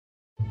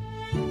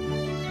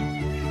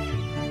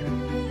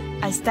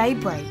As day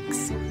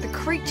breaks, the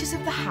creatures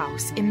of the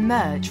house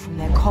emerge from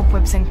their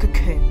cobwebs and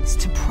cocoons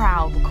to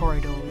prowl the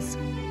corridors.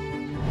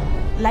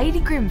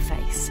 Lady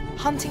Grimface,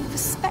 hunting for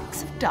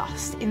specks of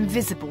dust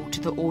invisible to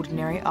the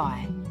ordinary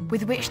eye,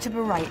 with which to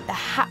berate the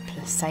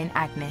hapless Saint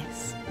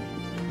Agnes.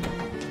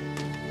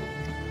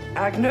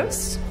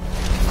 Agnes?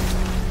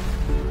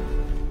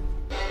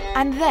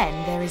 And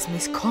then there is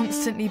Miss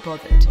Constantly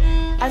Bothered,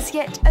 as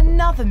yet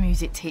another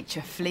music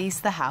teacher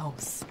flees the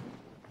house.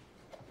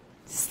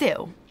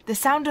 Still, the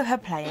sound of her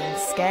playing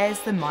scares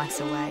the mice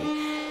away,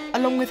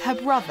 along with her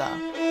brother,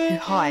 who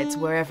hides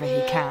wherever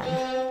he can.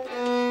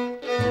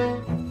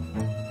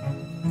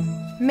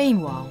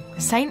 Meanwhile,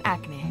 Saint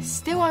Agnes,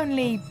 still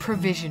only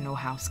provisional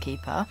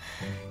housekeeper,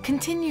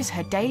 continues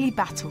her daily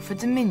battle for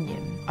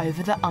dominion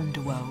over the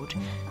underworld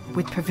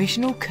with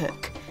provisional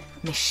cook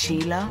Miss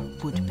Sheila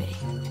Woodby.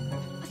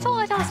 I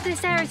thought I'd ask for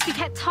this area to be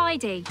kept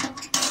tidy.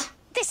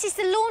 This is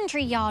the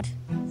laundry yard,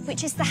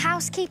 which is the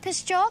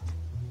housekeeper's job.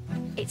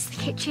 It's the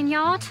kitchen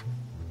yard.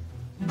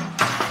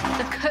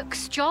 The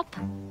cook's job.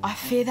 I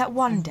fear that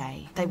one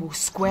day they will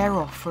square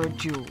off for a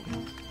duel,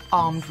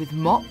 armed with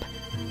mop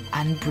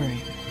and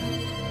broom.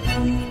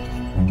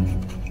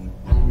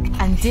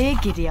 And dear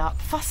Giddy-Up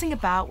fussing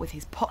about with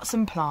his pots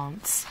and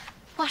plants.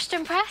 Washed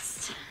and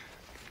pressed.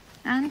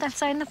 And I've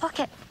sewn the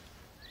pocket.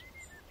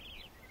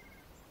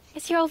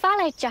 It's your old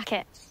valet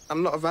jacket.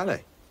 I'm not a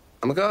valet.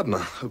 I'm a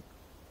gardener. A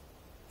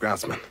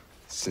groundsman.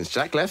 Since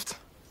Jack left,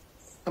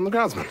 I'm a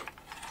groundsman.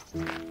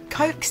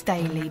 Coaxed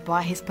daily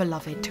by his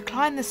beloved to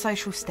climb the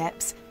social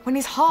steps when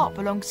his heart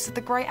belongs to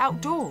the great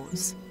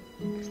outdoors.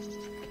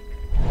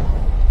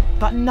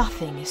 But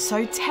nothing is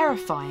so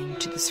terrifying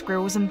to the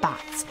squirrels and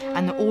bats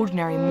and the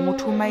ordinary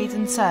mortal maids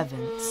and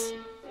servants.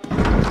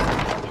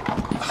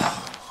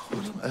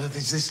 What on earth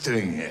is this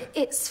doing here?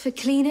 It's for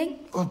cleaning.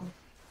 Well,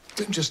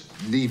 don't just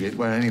leave it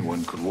where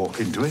anyone could walk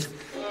into it.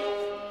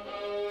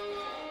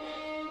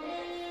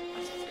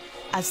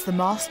 As the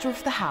master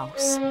of the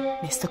house,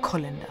 Mr.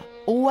 Colander,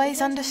 always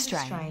under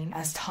strain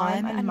as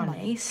time and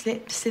money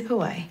slip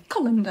away.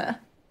 Colander?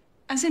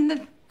 As in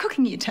the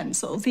cooking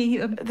utensil,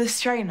 The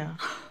strainer.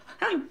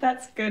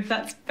 That's good,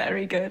 that's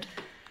very good.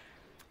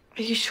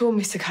 Are you sure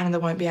Mr. Colander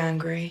won't be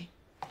angry?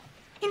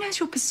 He knows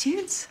your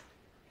pursuits.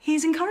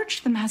 He's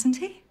encouraged them, hasn't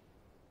he?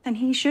 Then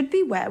he should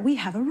beware we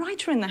have a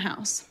writer in the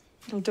house.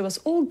 It'll do us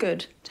all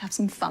good to have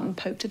some fun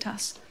poked at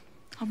us.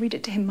 I'll read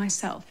it to him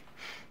myself.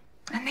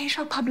 And they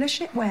shall publish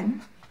it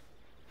when?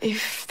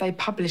 If they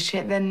publish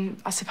it, then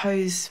I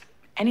suppose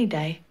any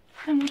day.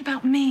 And what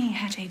about me,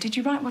 Hetty? Did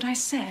you write what I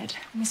said?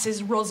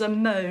 Mrs.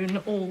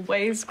 Rosamone,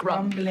 always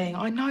grumbling.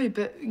 I know,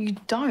 but you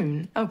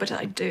don't. Oh, but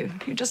I do.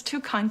 You're just too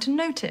kind to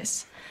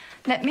notice.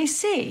 Let me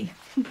see.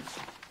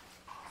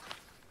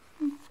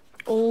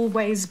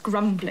 Always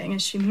grumbling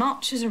as she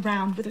marches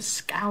around with a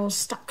scowl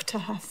stuck to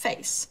her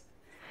face.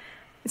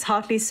 It's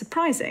hardly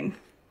surprising.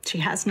 She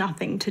has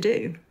nothing to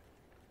do.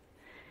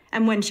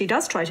 And when she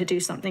does try to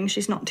do something,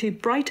 she's not too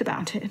bright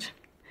about it.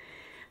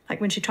 Like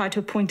when she tried to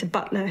appoint a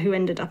butler who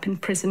ended up in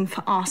prison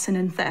for arson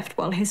and theft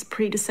while his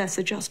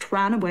predecessor just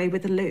ran away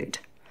with the loot.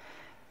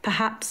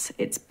 Perhaps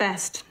it's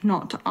best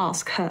not to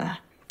ask her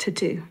to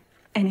do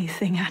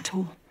anything at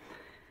all.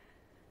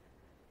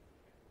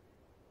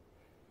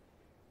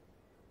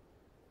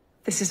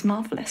 This is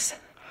marvellous.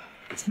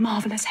 It's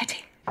marvellous,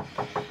 Hetty.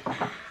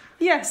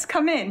 Yes,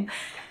 come in.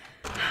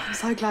 I'm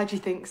so glad you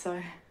think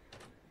so.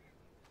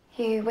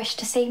 You wish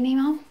to see me,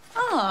 Mum?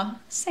 Ah,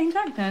 St.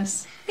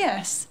 Agnes.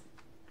 Yes.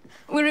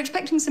 We're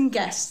expecting some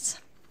guests.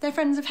 They're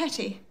friends of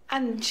Hetty.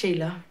 And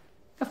Sheila.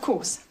 Of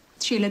course.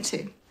 Sheila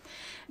too.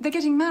 They're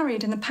getting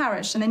married in the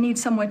parish and they need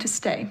somewhere to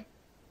stay.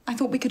 I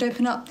thought we could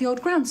open up the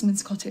old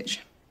groundsman's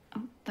cottage.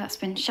 Oh, that's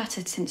been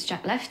shuttered since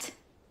Jack left.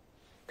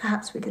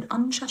 Perhaps we could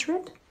unshutter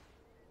it?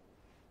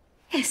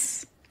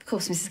 Yes, of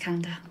course, Mrs.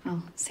 Callender.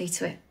 I'll see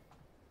to it.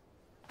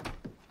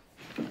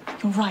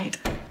 You're right.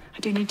 I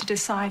do need to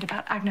decide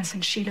about Agnes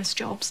and Sheila's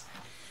jobs.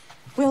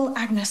 Will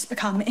Agnes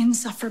become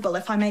insufferable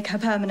if I make her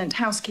permanent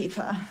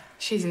housekeeper?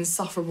 She's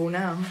insufferable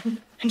now.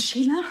 And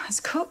Sheila as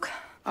cook?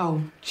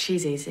 Oh,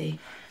 she's easy.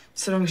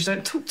 So long as you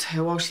don't talk to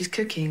her while she's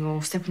cooking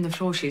or step on the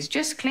floor she's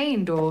just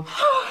cleaned or...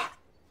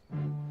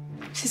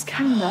 Mrs.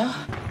 Callender.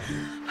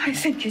 I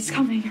think it's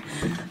coming.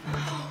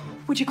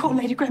 Would you call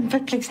Lady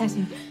Grenford, please,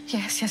 Hetty?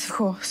 Yes, of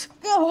course.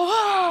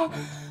 Oh,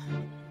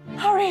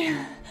 hurry.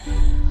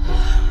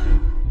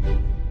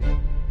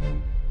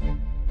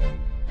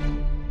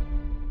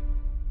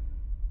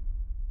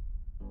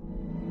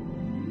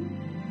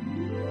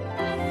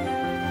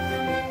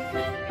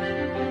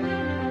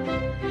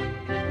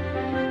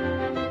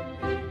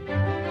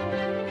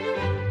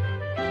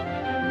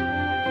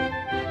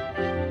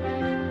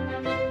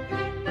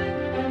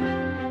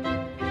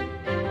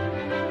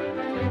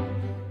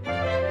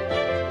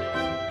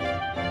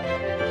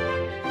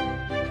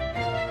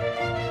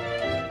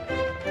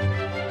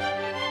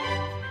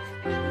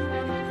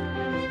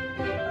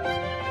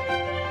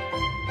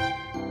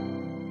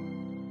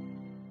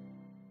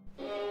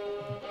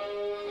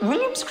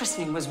 William's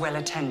christening was well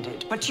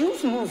attended, but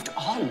you've moved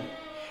on.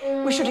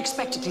 We should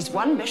expect at least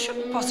one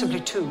bishop, possibly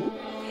two.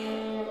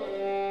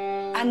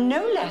 And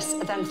no less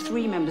than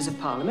 3 members of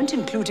Parliament,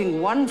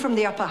 including one from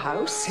the upper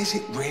house. Is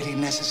it really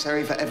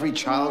necessary for every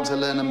child to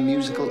learn a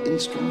musical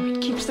instrument?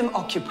 It keeps them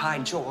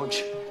occupied,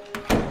 George.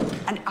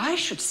 And I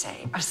should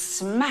say a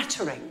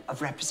smattering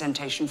of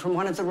representation from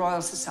one of the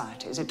Royal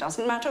Societies. It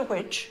doesn't matter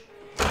which.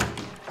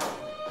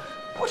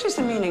 What is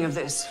the meaning of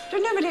this?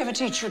 Did nobody ever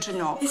teach you to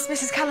knock? It's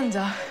Mrs.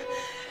 Calendar.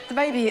 The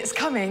baby, it's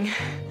coming.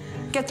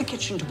 Get the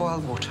kitchen to boil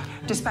water.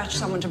 Dispatch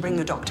someone to bring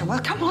the doctor. Well,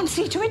 come on,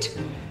 see to it.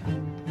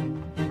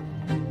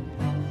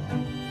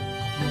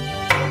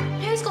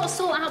 Who's got to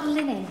sort out the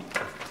linen?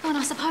 Well, and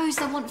I suppose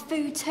they want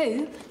food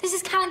too. This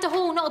is Calendar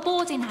Hall, not a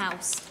boarding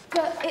house.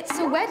 But it's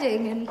a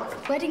wedding, and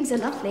weddings are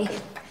lovely.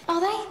 Are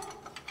they?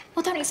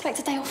 Well, don't expect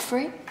a day off for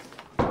it.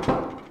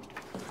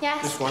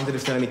 Yes? Just wondered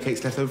if there are any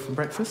cakes left over from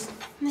breakfast?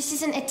 This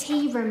isn't a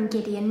tea room,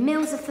 Gideon.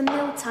 Meals are for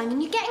mealtime,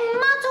 and you're getting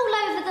mud all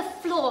over the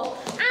floor.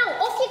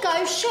 Out, off you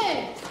go,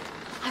 shoo!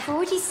 I've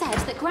already said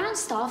that ground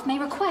staff may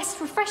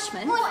request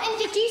refreshment. Well, and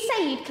did you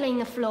say you'd clean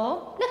the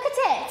floor? Look at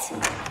it.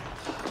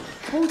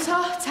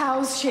 Water,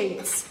 towels,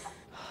 sheets.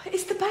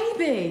 It's the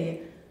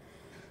baby.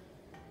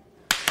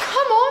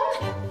 Come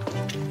on!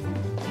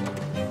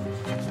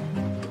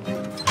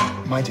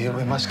 My dear,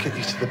 we must get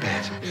you to the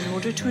bed. In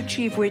order to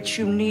achieve which,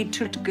 you need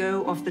to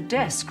go off the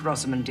desk,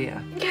 Rosamond,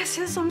 dear. Yes,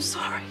 I'm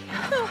sorry.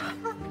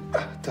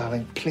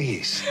 Darling,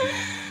 please.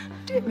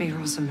 Dear me,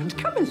 Rosamond,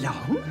 come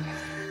along.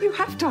 You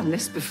have done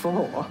this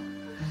before.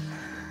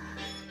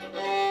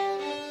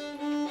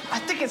 I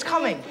think it's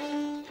coming.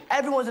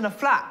 Everyone's in a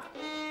flat.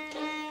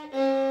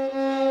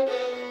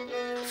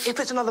 If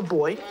it's another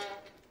boy,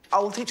 I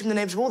will teach him the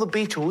names of all the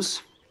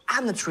Beatles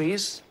and the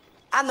trees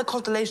and the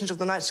constellations of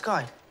the night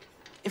sky.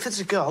 If it's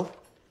a girl,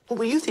 what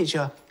will you teach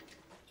her?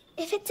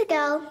 If it's a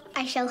girl,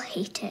 I shall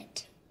hate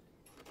it.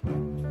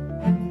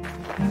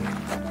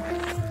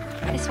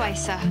 This way,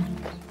 sir.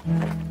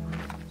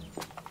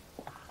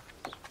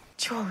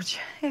 George,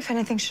 if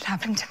anything should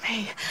happen to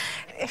me,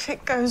 if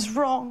it goes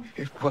wrong...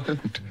 It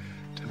won't.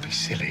 Don't be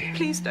silly.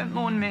 Please don't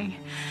mourn me.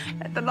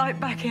 Let the light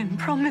back in.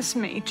 Promise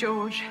me,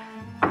 George.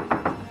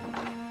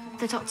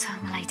 The doctor,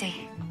 my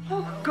lady.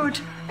 Oh, good.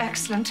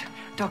 Excellent.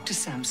 Dr.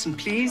 Sampson,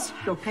 please.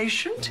 Your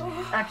patient.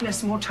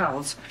 Agnes, more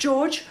towels.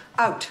 George,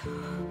 out.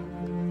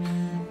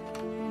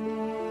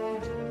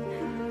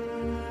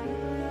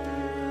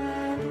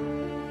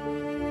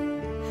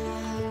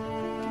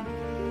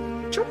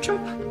 Chop, chop.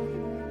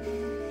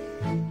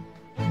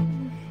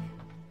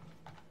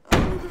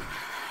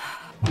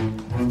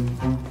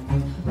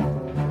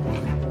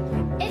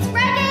 It's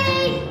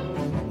ready!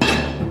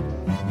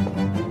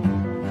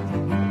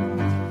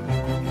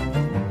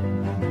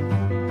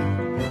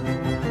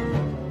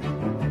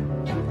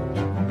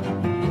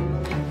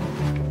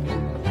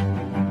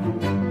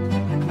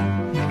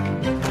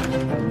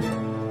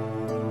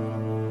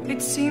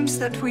 It seems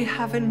that we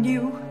have a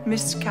new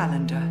Miss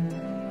Calendar.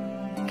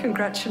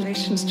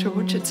 Congratulations,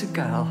 George. It's a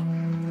girl.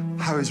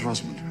 How is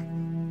Rosamond?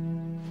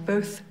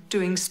 Both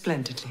doing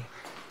splendidly.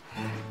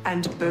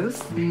 And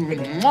both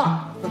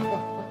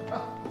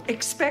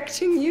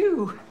expecting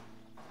you.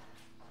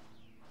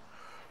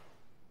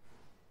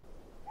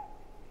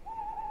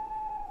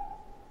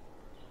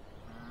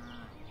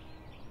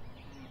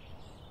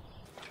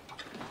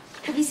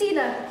 Have you seen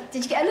her?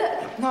 Did you get a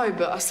look? No,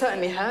 but I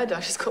certainly heard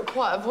her. She's got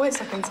quite a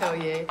voice, I can tell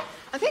you.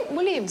 I think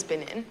William's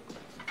been in.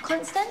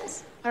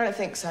 Constance? I don't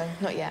think so.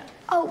 Not yet.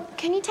 Oh,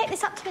 can you take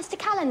this up to Mr.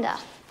 Calendar?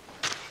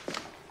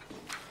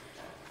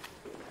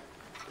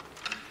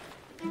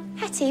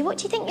 Hetty, what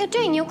do you think you're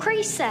doing? Your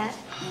crease set.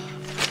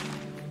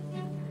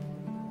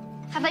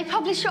 Have they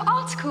published your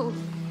article?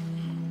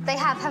 They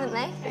have, haven't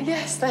they?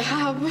 Yes, they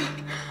have.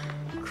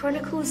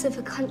 Chronicles of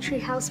a Country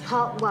House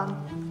Part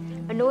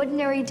 1. An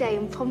ordinary day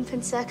in pomp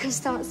and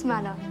circumstance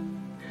manner.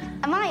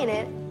 Am I in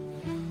it?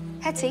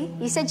 Hetty,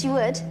 you said you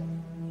would.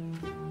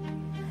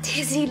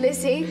 Dizzy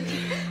Lizzie.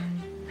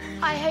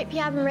 I hope you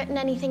haven't written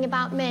anything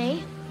about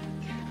me.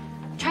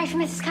 Tray for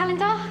Mrs.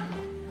 Calendar?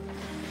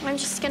 I'm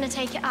just gonna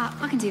take it up.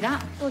 I can do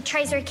that. Well,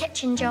 trays are a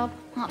kitchen job.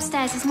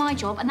 Upstairs is my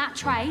job, and that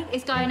tray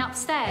is going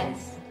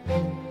upstairs.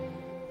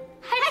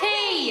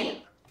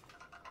 Hetty!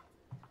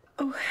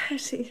 Oh,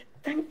 Hetty,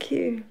 thank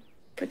you.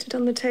 Put it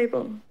on the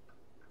table.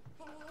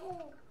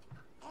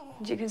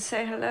 And you can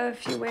say hello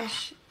if you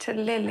wish to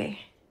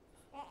Lily.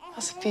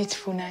 That's a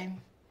beautiful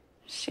name.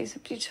 She's a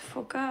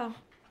beautiful girl.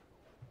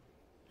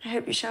 I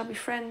hope you shall be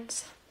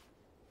friends.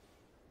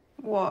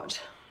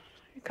 What?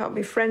 You can't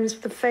be friends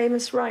with a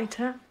famous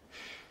writer?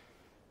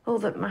 All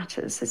that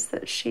matters is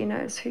that she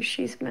knows who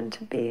she's meant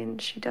to be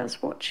and she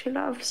does what she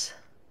loves.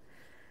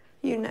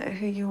 You know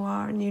who you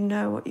are and you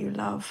know what you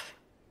love.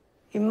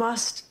 You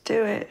must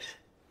do it.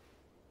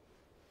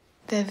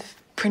 They've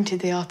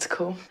printed the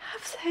article.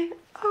 Have they?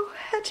 Oh,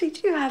 Hetty,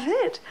 do you have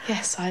it?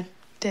 Yes, I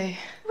do.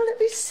 Well, let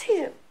me see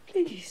it,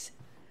 please.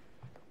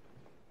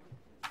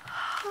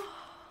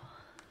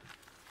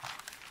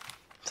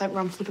 Don't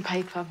rumple the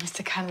paper.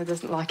 Mr. Calendar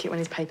doesn't like it when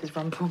his paper's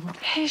rumpled.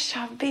 He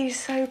shall be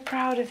so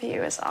proud of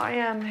you as I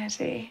am,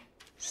 Hetty.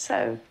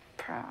 So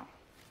proud.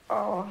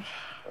 Oh.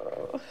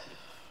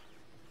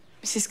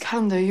 Mrs.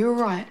 Calendar, you all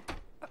right?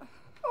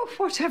 Oh,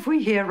 what have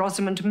we here,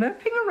 Rosamond?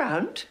 Moping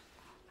around?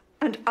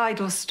 And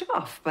idle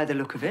staff, by the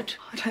look of it.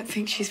 I don't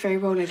think she's very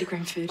well, Lady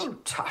Grenford. Oh,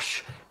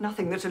 tush.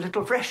 Nothing that a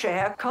little fresh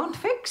air can't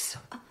fix.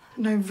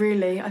 No,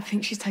 really, I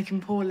think she's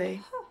taken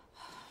poorly.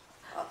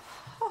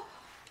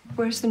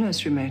 Where's the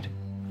nursery maid?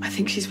 I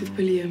think she's with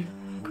William.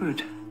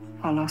 Good.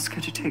 I'll ask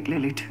her to take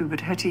Lily too,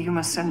 but Hetty, you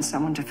must send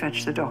someone to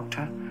fetch the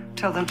doctor.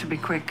 Tell them to be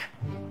quick.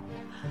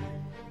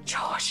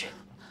 George.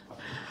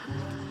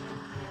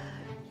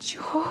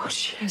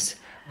 George. Yes,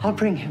 I'll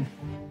bring him.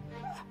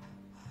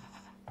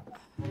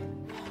 I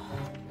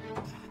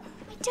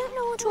don't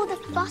know what all the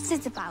fuss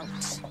is about.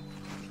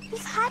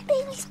 We've had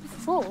babies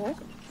before.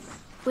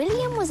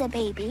 William was a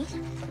baby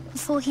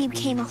before he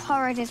became a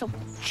horrid little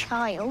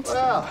child.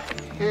 Well,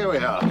 here we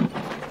are.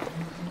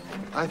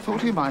 I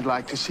thought you might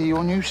like to see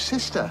your new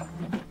sister.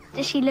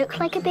 Does she look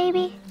like a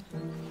baby?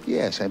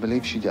 Yes, I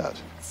believe she does.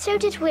 So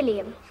did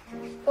William.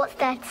 What's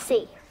there to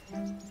see?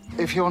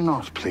 If you're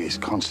not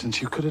pleased,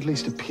 Constance, you could at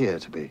least appear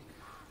to be.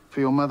 For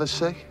your mother's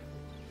sake?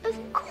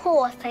 Of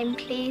course I'm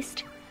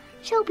pleased.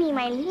 She'll be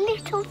my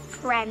little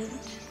friend.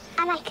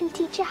 And I can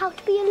teach her how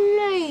to be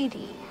a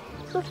lady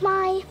with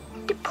my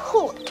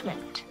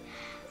deportment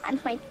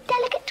and my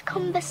delicate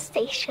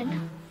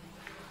conversation.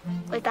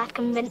 Was that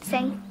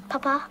convincing,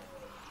 Papa?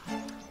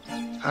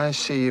 I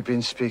see you've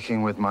been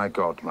speaking with my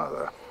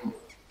godmother.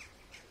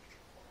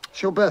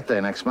 It's your birthday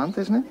next month,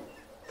 isn't it?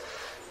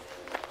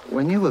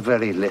 When you were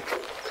very little,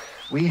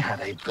 we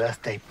had a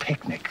birthday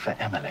picnic for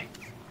Emily.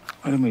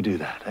 Why don't we do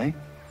that, eh?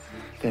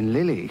 Then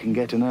Lily can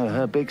get to know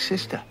her big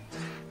sister,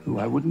 who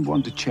I wouldn't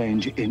want to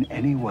change in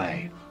any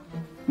way.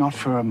 Not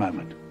for a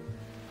moment.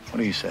 What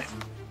do you say?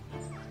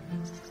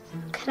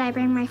 Could I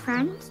bring my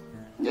friends?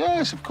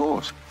 Yes, of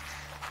course.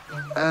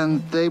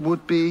 And they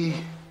would be...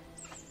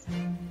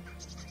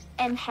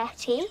 And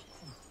Hetty,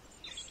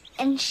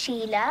 and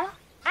Sheila,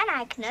 and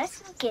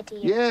Agnes, and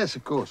Gideon. Yes,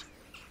 of course.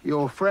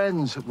 Your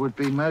friends would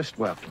be most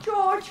welcome.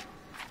 George!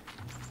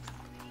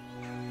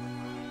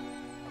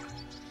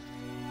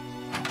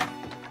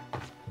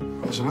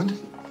 Rosamond?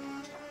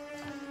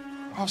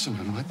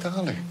 Rosamond, my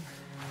darling.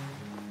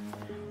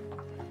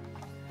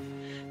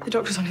 The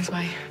doctor's on his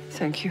way.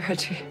 Thank you,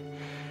 Hetty.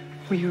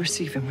 Will you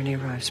receive him when he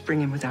arrives? Bring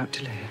him without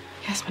delay.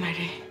 Yes, my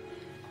lady.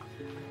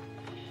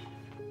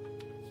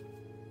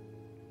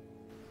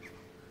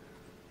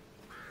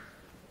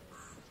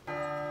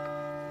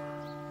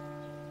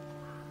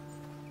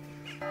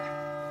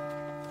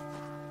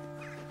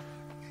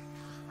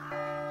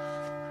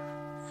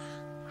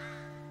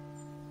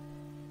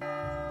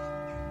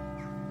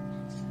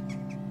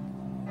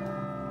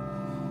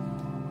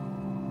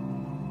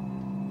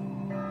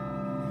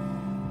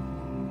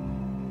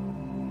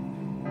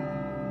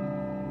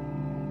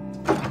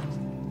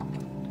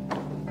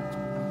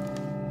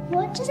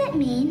 What does it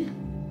mean?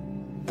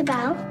 The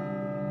bell?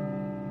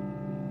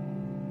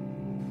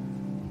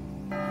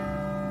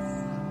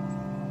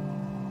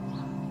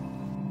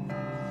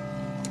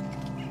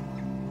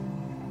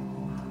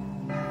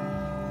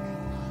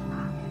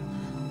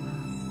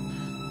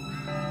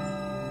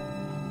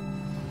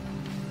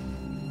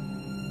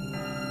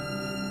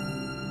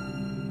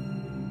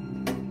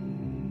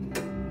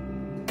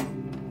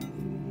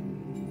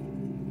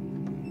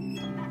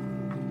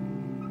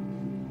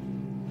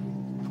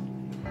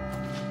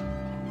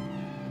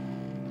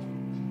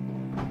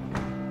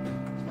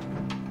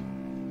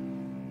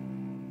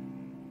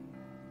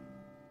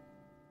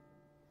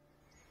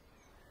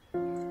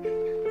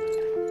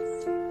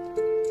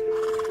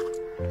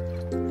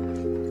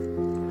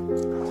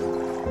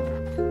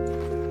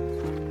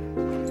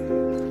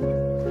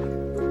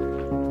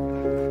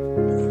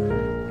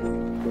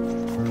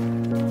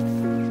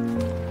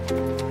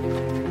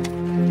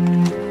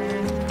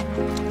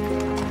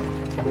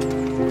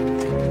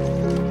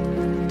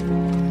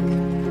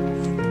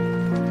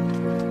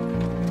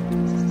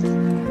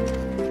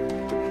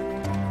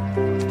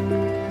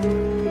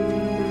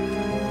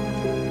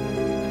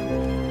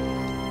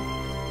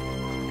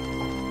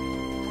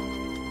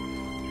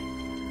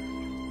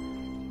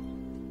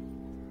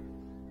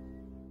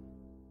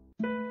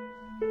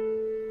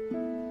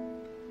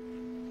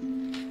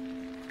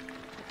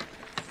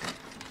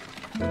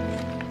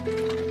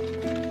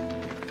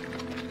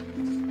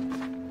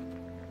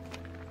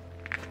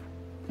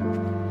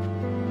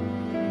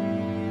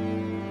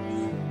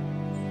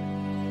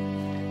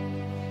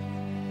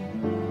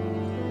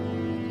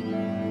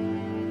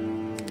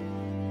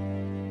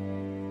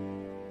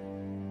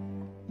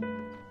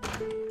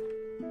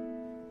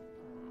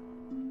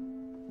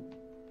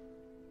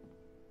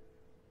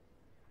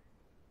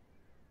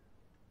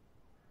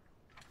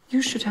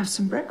 You should have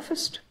some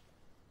breakfast.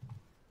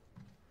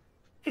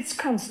 It's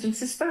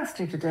Constance's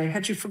birthday today.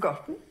 Had you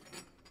forgotten?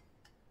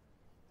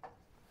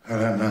 I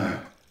don't know.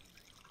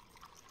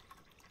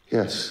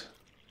 Yes.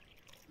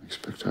 I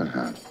expect I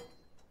had.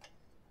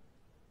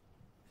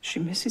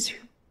 She misses you.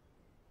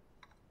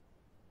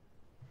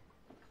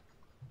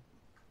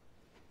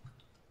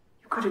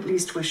 You could at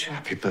least wish her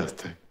Happy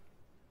birthday.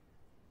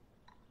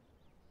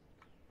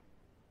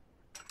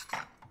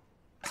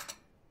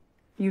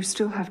 You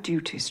still have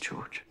duties,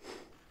 George.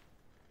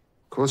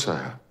 Of course I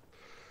have.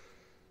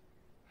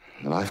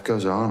 Life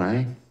goes on,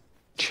 eh?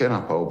 Chin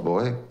up, old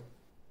boy.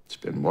 It's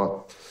been,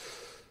 what,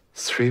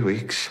 3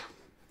 weeks?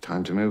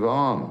 Time to move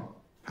on.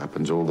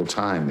 Happens all the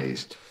time,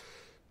 these...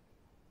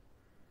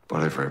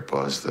 whatever it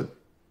was that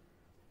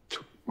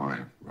took my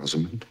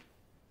Rosamond.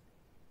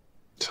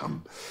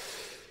 Some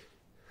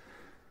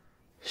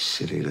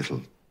silly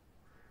little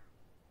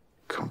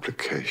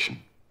complication.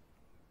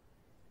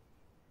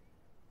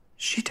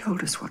 She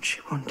told us what she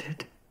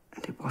wanted,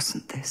 and it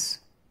wasn't this.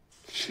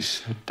 She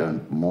said,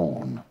 don't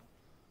mourn.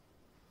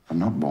 I'm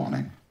not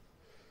mourning.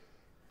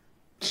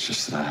 It's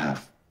just that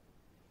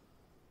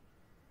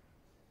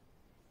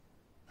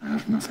I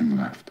have nothing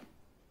left.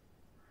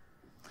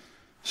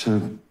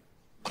 So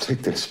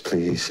take this,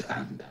 please,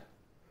 and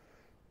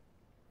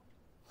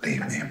leave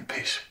me in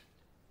peace.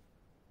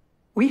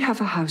 We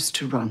have a house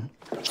to run.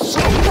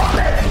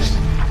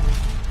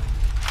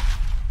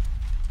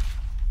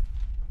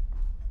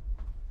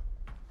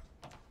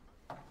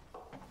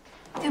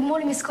 Good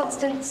morning, Miss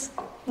Constance.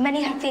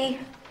 Many happy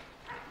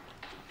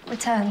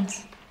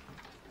returns.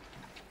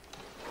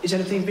 Is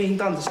anything being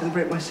done to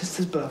celebrate my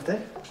sister's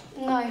birthday?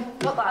 No,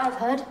 not that I've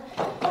heard.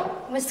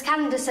 Mr.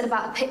 Canada said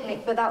about a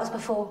picnic, but that was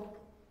before.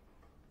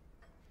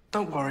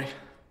 Don't worry.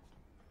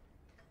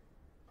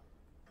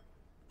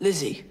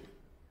 Lizzie,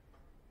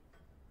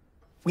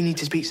 we need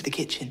to speak to the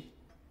kitchen.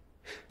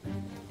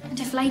 And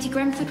if Lady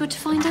Grenford were to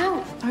find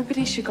out?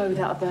 Nobody should go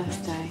without a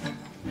birthday.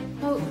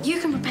 Well, you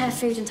can prepare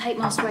food and take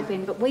Master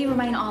Edwin, but we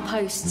remain at our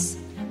posts.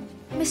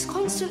 Miss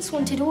Constance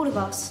wanted all of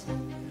us.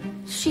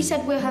 She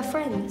said we're her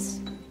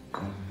friends.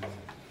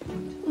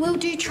 We'll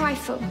do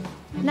trifle,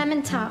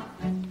 lemon tart.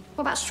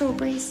 What about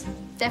strawberries?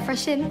 They're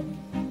fresh in.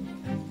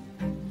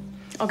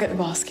 I'll get the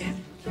basket.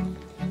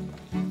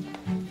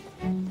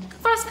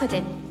 Rice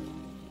pudding.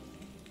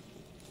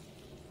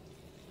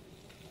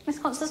 Miss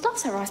Constance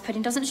loves her rice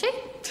pudding, doesn't she?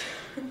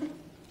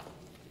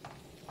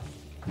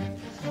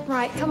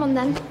 Right, come on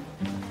then.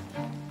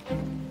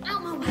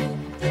 Out my way.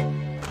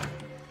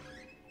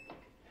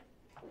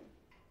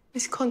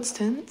 Miss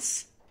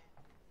Constance?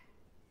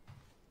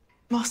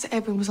 Master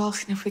Edwin was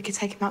asking if we could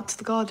take him out to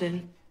the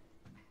garden.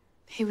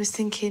 He was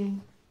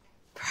thinking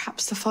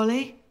perhaps the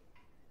Folly.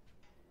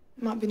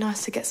 It might be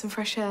nice to get some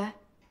fresh air.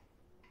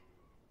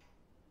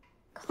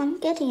 Can't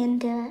Gideon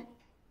do it?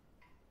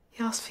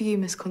 He asked for you,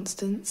 Miss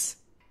Constance.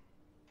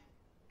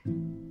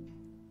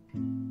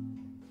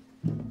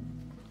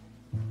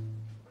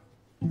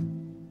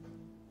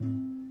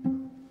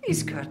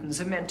 These curtains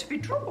are meant to be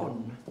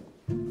drawn.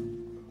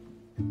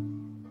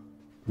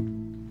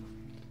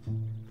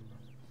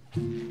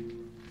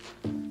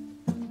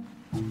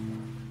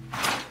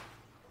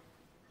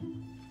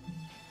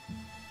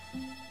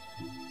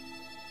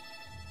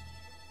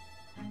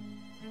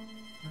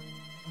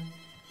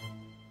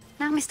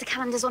 Now Mr.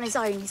 Calendar's on his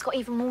own, he's got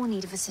even more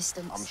need of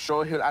assistance. I'm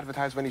sure he'll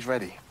advertise when he's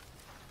ready.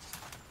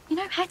 You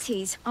know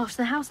Hetty's after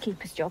the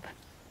housekeeper's job.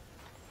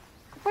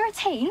 We're a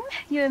team,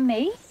 you and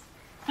me.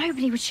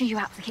 Nobody would shoo you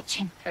out of the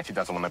kitchen. Hetty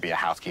doesn't want to be a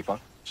housekeeper.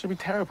 She'll be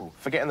terrible,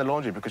 forgetting the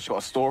laundry because she's got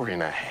a story in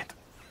her head.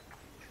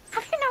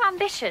 Have you no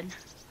ambition?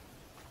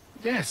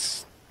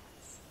 Yes.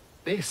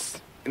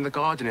 This. In the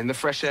garden, in the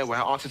fresh air,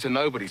 where I answer to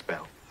nobody's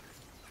bell.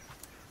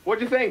 What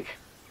do you think?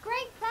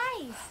 Great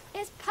place.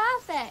 It's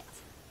perfect.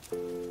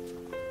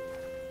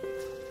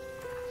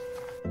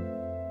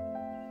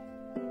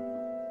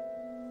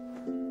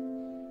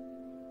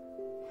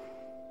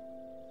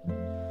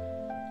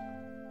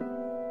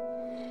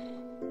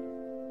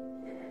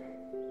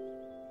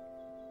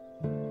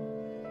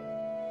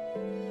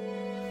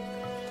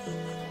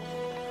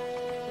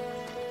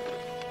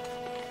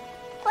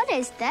 What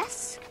is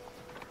this?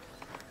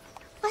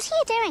 What's he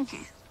doing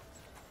here?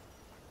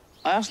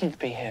 I asked him to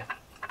be here.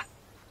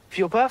 For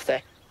your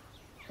birthday.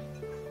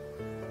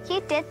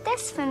 You did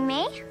this for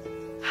me?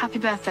 Happy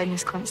birthday,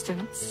 Miss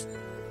Constance.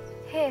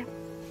 Here.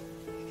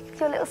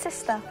 Your little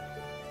sister.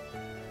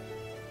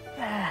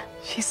 Yeah,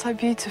 she's so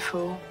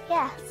beautiful.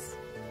 Yes,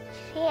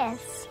 she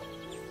is.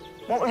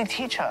 What will you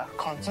teach her,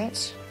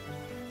 Constance?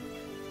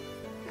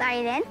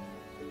 Violin.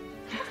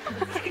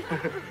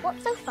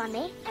 What's so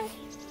funny?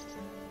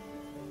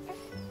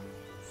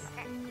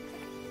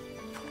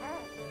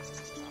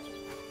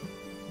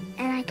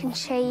 And I can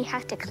show you how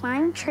to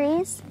climb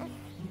trees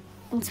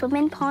and swim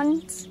in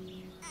ponds,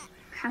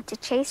 how to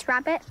chase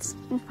rabbits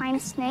and find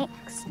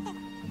snakes,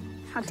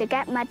 how to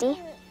get muddy,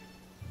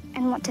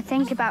 and what to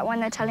think about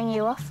when they're telling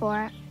you off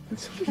for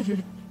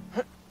it.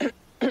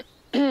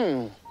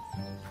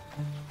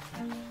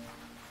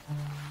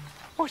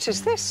 What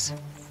is this?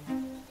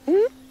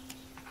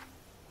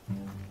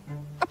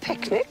 A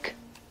picnic?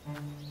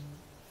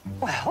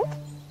 Well,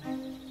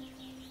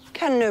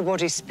 can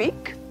nobody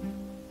speak?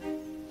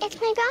 It's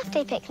my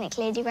birthday picnic,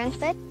 Lady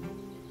Grenford.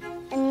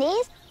 And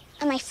these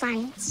are my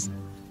friends.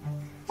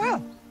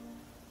 Well,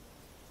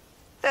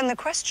 then the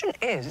question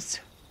is,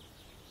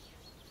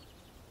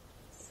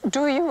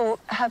 do you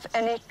have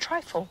any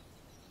trifle?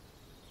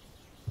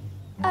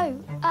 Oh,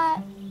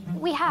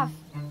 we have,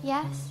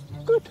 yes.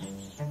 Good.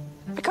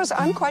 Because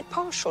I'm quite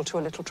partial to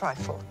a little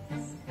trifle.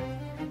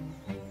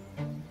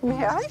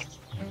 May I?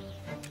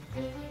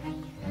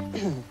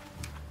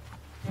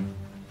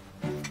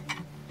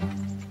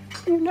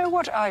 You know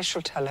what I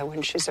shall tell her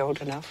when she's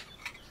old enough?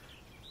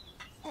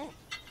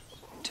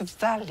 To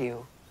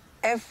value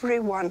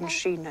everyone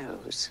she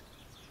knows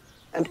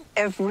and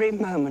every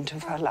moment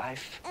of her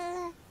life.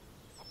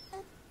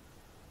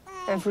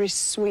 Every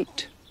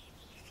sweet,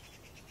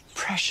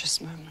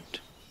 precious moment.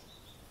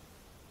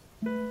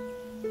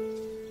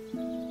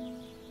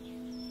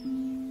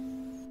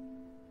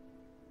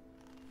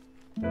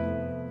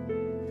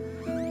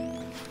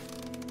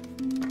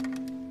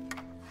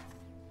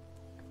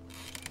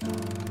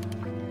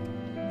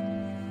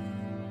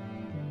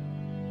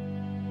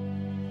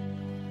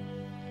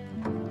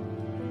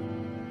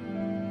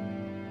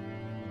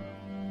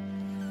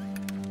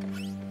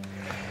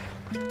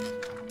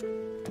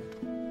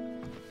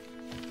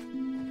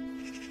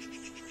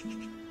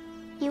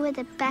 You were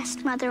the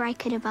best mother I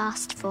could have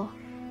asked for.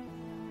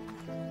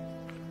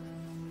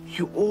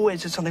 You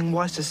always had something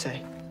wise to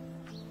say,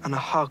 and a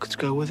hug to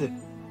go with it.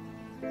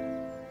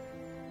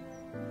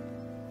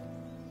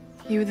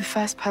 You were the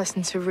first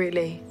person to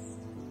really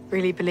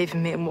believe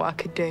in me and what I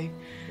could do.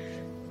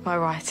 My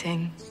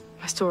writing,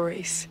 my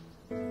stories.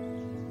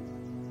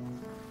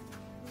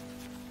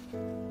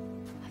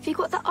 Have you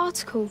got that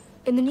article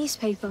in the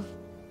newspaper?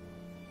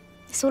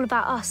 It's all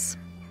about us.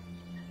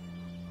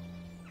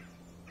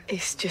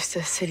 It's just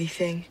a silly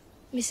thing.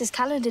 Mrs.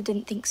 Calendar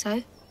didn't think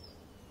so.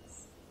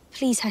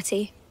 Please,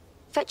 Hetty,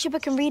 fetch your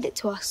book and read it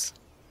to us.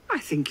 I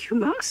think you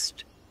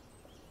must.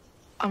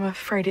 I'm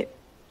afraid it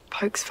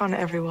pokes fun at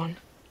everyone.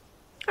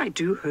 I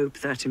do hope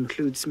that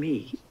includes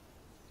me.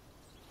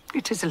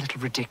 It is a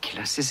little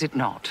ridiculous, is it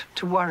not,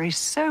 to worry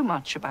so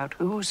much about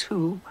who's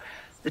who,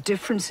 the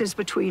differences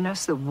between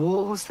us, the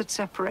walls that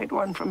separate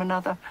one from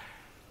another.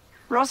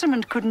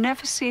 Rosamond could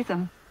never see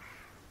them.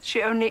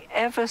 She only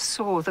ever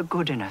saw the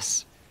good in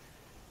us.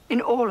 In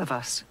all of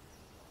us.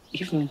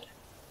 Even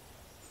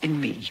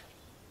in me.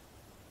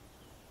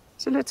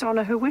 So let's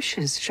honor her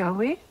wishes, shall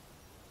we?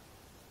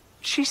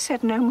 She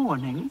said no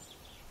mourning.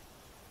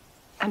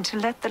 And to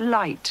let the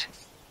light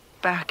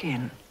back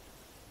in.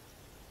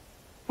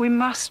 We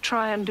must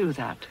try and do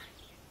that.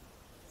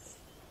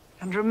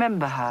 And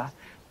remember her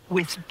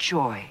with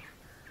joy.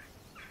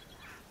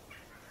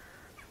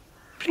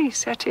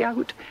 Please, Hetty, I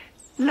would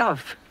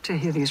love to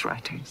hear these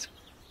writings.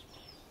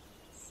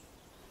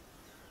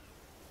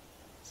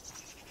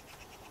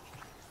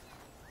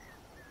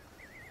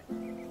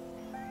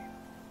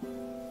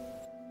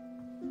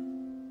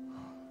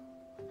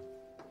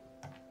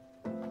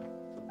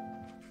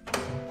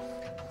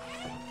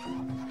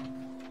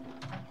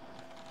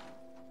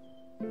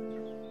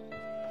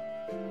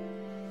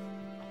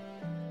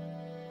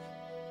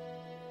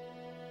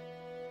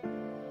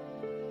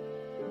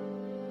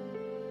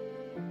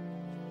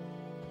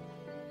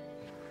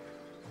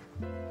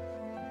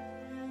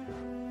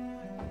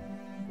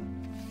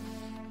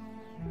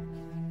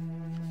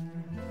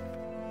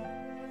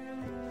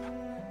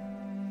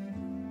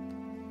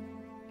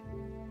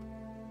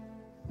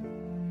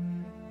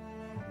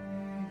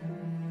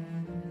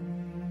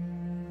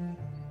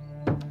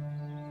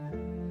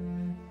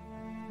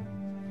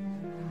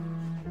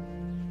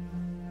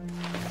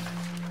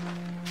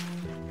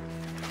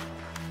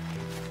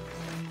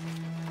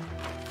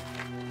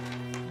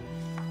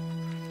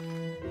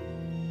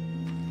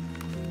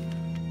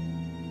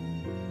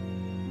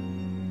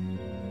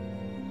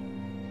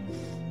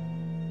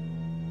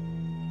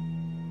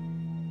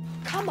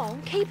 Come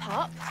on, keep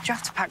up. Do you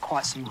have to pack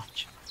quite so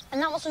much?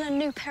 And that wasn't a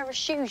new pair of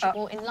shoes you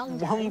bought in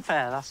London. One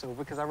pair, that's all,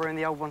 because I ruined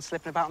the old one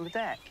slipping about on the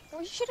deck.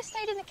 Well, you should have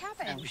stayed in the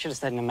cabin. Yeah, we should have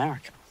stayed in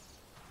America.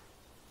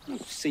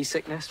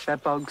 Seasickness,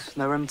 bed bugs,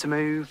 no room to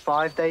move,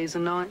 5 days a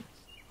night.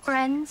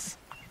 Friends,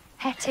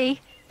 Hetty,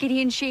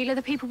 Giddy and Sheila,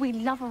 the people we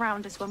love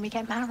around us when we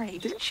get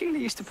married. Didn't Sheila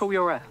used to pull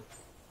your hair?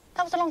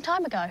 That was a long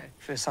time ago.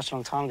 If it was such a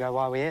long time ago,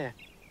 why are we here?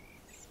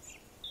 It's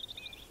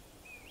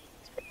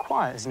a bit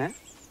quiet, isn't it?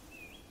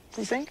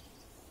 Do you think?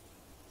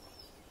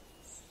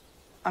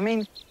 I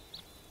mean,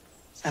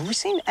 have we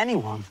seen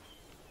anyone?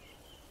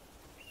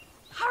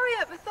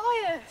 Harriet,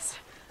 Matthias!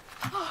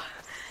 Oh,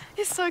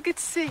 it's so good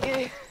to see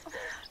you.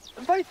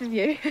 Both of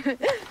you.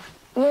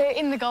 We're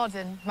in the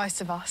garden,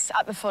 most of us,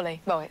 at the folly.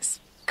 Well, it's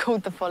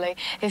called the folly.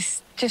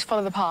 It's just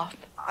follow the path.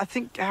 I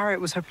think Harriet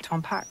was hoping to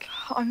unpack.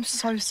 I'm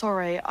so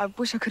sorry. I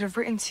wish I could have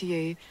written to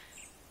you.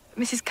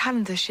 Mrs.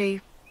 Calendar,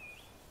 she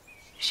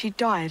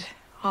died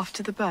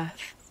after the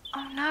birth.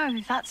 Oh,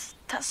 no, that's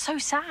so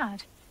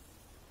sad.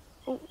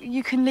 Well,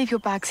 you can leave your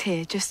bags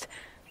here. Just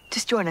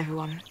join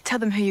everyone. Tell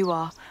them who you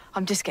are.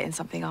 I'm just getting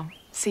something. I'll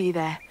see you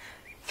there,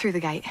 through the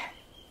gate.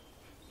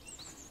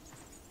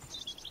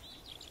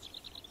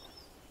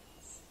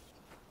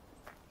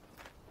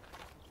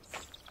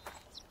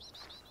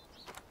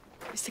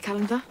 Mr.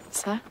 Calendar,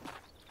 sir?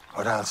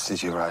 What else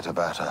did you write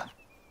about her?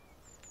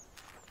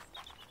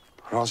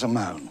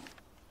 Rosamond.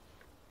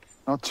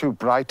 Not too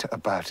bright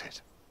about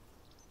it.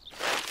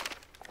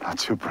 Not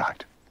too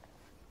bright.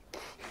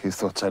 You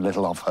thought so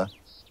little of her.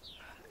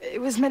 It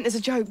was meant as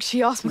a joke.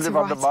 She asked me You to live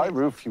write under my it.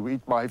 roof, you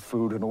eat my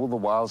food, and all the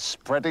while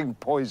spreading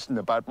poison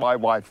about my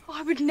wife.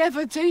 I would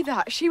never do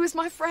that. She was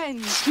my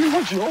friend. She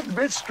was your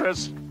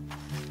mistress.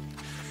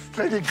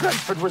 Lady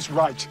Grenford was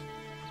right.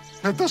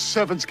 Let the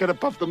servants get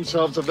above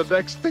themselves and the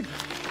next thing.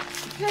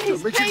 Please,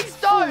 They're making please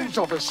don't. fools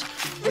of us.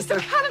 Mr.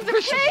 Callender,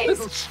 Vicious please.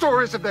 little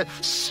stories of their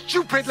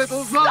stupid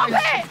little Stop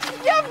lies.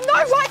 it! You have no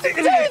right to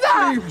do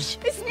that! Dreams.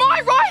 It's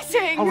my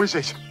writing! Oh, is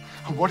it?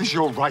 And what is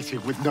your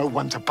writing with no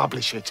one to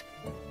publish it?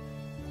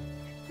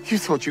 You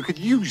thought you could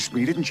use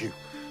me, didn't you?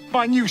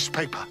 My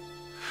newspaper.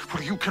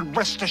 Well, you can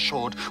rest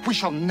assured we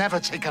shall never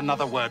take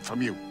another word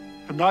from you.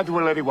 And neither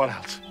will anyone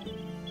else.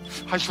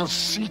 I shall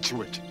see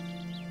to it.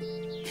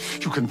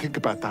 You can think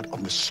about that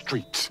on the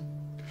streets.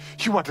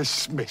 You are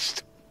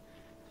dismissed.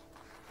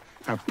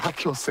 Now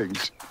pack your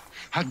things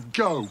and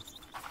go.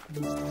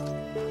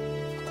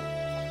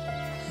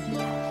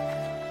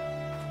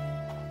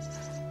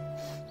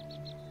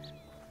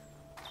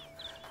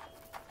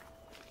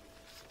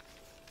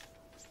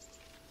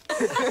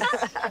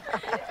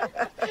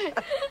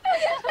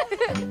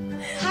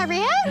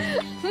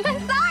 Harriet?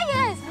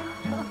 Matthias!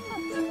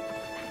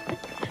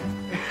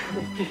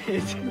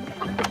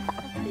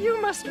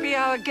 You must be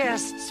our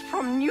guests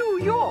from New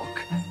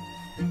York.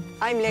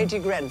 I'm Lady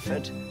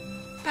Grenford.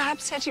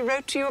 Perhaps Hetty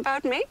wrote to you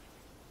about me?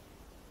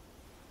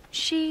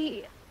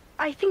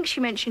 I think she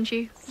mentioned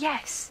you,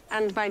 yes.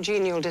 And my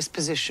genial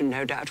disposition,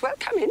 no doubt. Well,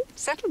 come in,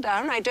 settle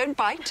down. I don't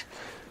bite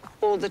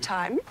all the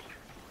time.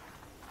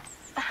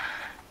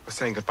 We're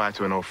saying goodbye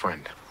to an old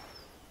friend.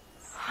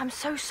 I'm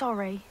so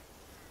sorry.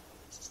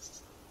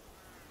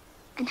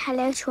 And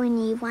hello to a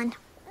new one.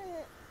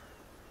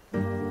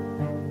 Good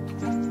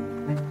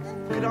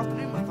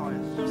afternoon,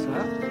 Matthias.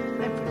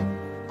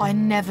 Sir? I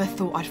never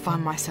thought I'd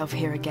find myself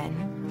here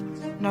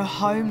again. No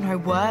home, no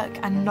work,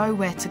 and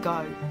nowhere to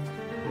go.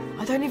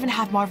 I don't even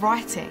have my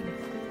writing.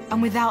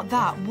 And without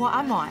that, what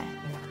am I?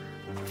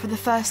 For the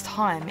first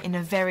time in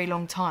a very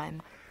long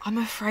time, I'm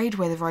afraid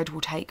where the road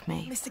will take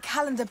me. Mr.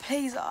 Callender,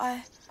 please,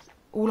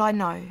 All I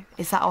know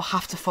is that I'll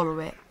have to follow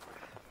it.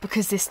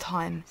 Because this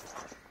time,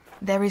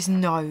 there is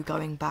no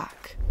going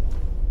back.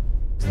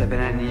 Has there been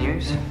any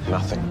news?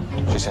 Nothing.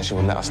 She said she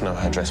would let us know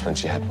her address when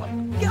she had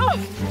one.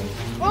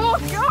 Oh,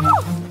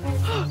 God!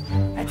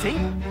 Hetty,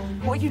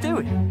 what are you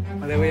doing?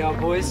 Well, there we are,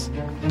 boys.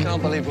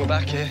 Can't believe we're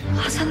back here.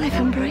 To live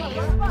and breathe.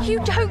 You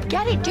don't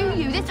get it, do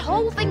you? This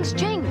whole thing's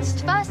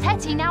jinxed. First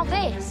Hetty, now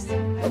this. Get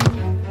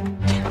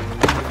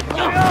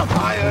up,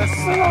 Pius!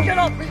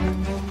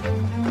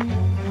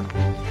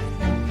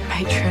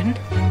 Matron.